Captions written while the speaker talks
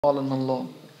Allornonelaw.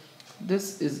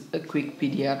 This is a quick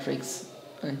pediatrics,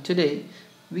 and today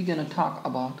we're gonna talk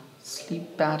about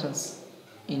sleep patterns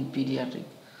in pediatric.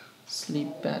 Sleep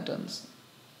patterns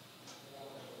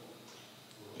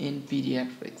in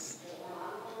pediatrics.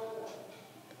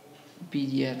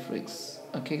 Pediatrics.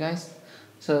 Okay, guys.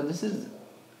 So this is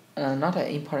not an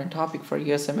important topic for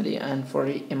USMLE and for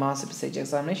MRCPSH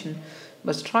examination,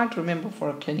 but try to remember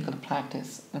for clinical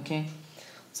practice. Okay.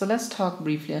 So let's talk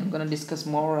briefly. I'm going to discuss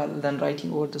more rather than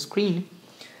writing over the screen.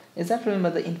 Is that remember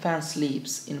the infant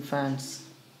sleeps. Infant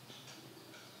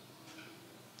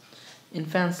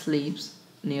sleeps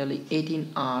nearly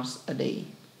 18 hours a day.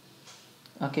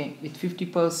 Okay, with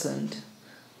 50%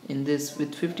 in this,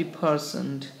 with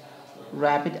 50%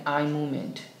 rapid eye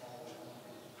movement,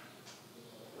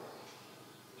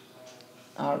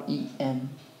 REM.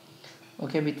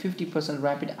 Okay, with 50%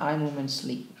 rapid eye movement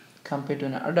sleep compared to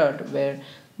an adult where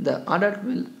the adult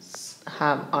will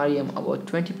have REM about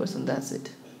 20%. That's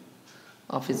it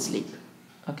of his sleep.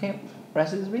 Okay,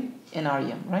 rest is with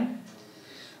NREM, right?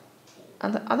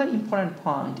 And the other important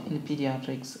point in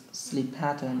pediatrics sleep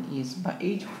pattern is by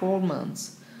age 4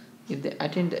 months, if they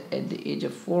attend at the age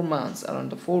of 4 months, around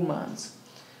the 4 months,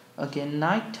 okay,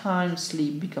 nighttime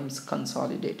sleep becomes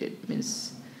consolidated,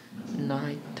 means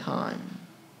nighttime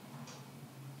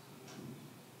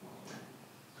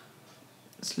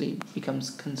sleep becomes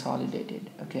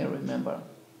consolidated. Okay, remember.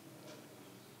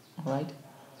 All right.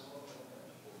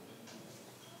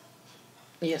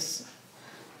 Yes,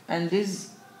 and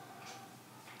this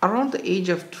around the age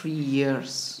of 3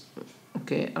 years.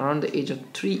 Okay, around the age of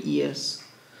 3 years,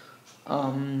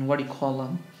 what do you call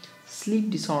them, sleep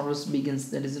disorders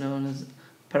begins, that is known as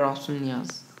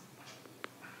parasomnias.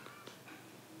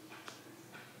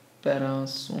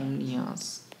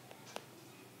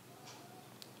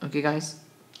 Okay, guys,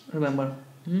 remember.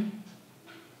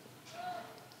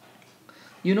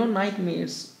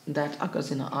 Nightmares that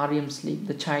occurs in REM sleep,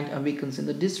 the child awakens in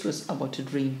the distress about a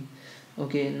dream.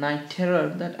 Okay, night terror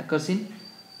that occurs in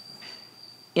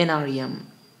NREM.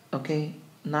 Okay,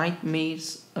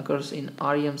 nightmares occurs in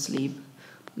REM sleep.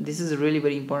 This is really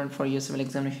very important for your civil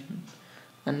examination.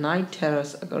 And night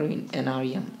terrors occur in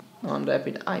NREM,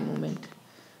 non-rapid eye movement.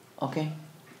 Okay,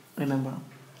 remember.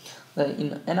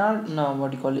 In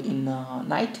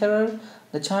night terror,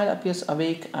 the child appears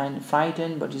awake and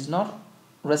frightened but is not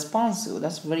responsive.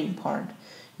 That's very important.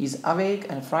 He's awake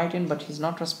and frightened but he's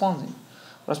not responsive.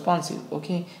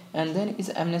 Okay, and then is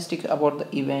amnestic about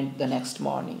the event the next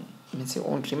morning. Means you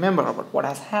won't remember about what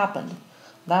has happened.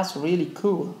 That's really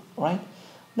cool, right?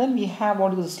 Then we have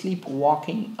what is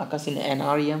sleepwalking occurs in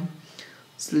NREM.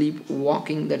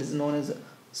 Sleepwalking, that is known as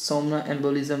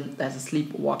somnambulism, that's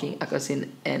sleepwalking, occurs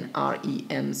in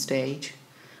NREM stage.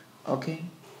 Okay,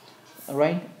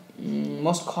 right.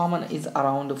 Most common is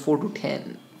around 4 to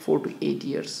 8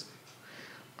 years.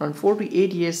 Around 4 to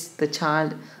 8 years, the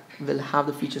child will have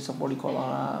the features of what you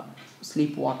call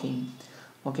sleepwalking.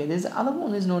 Okay, there's the other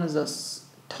one is known as a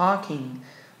talking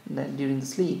that during the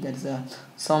sleep, that is a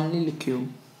somniloquy.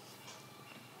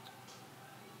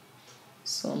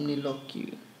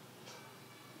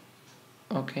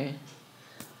 Okay,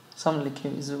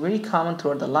 somniloquy is very common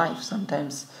throughout the life,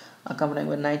 sometimes accompanied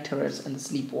by night terrors and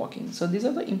sleepwalking. So these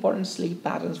are the important sleep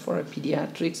patterns for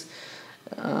pediatrics.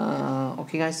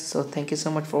 Okay, guys, so thank you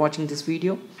so much for watching this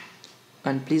video,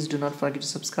 and please do not forget to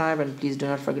subscribe, and please do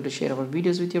not forget to share our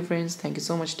videos with your friends. Thank you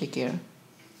so much. Take care.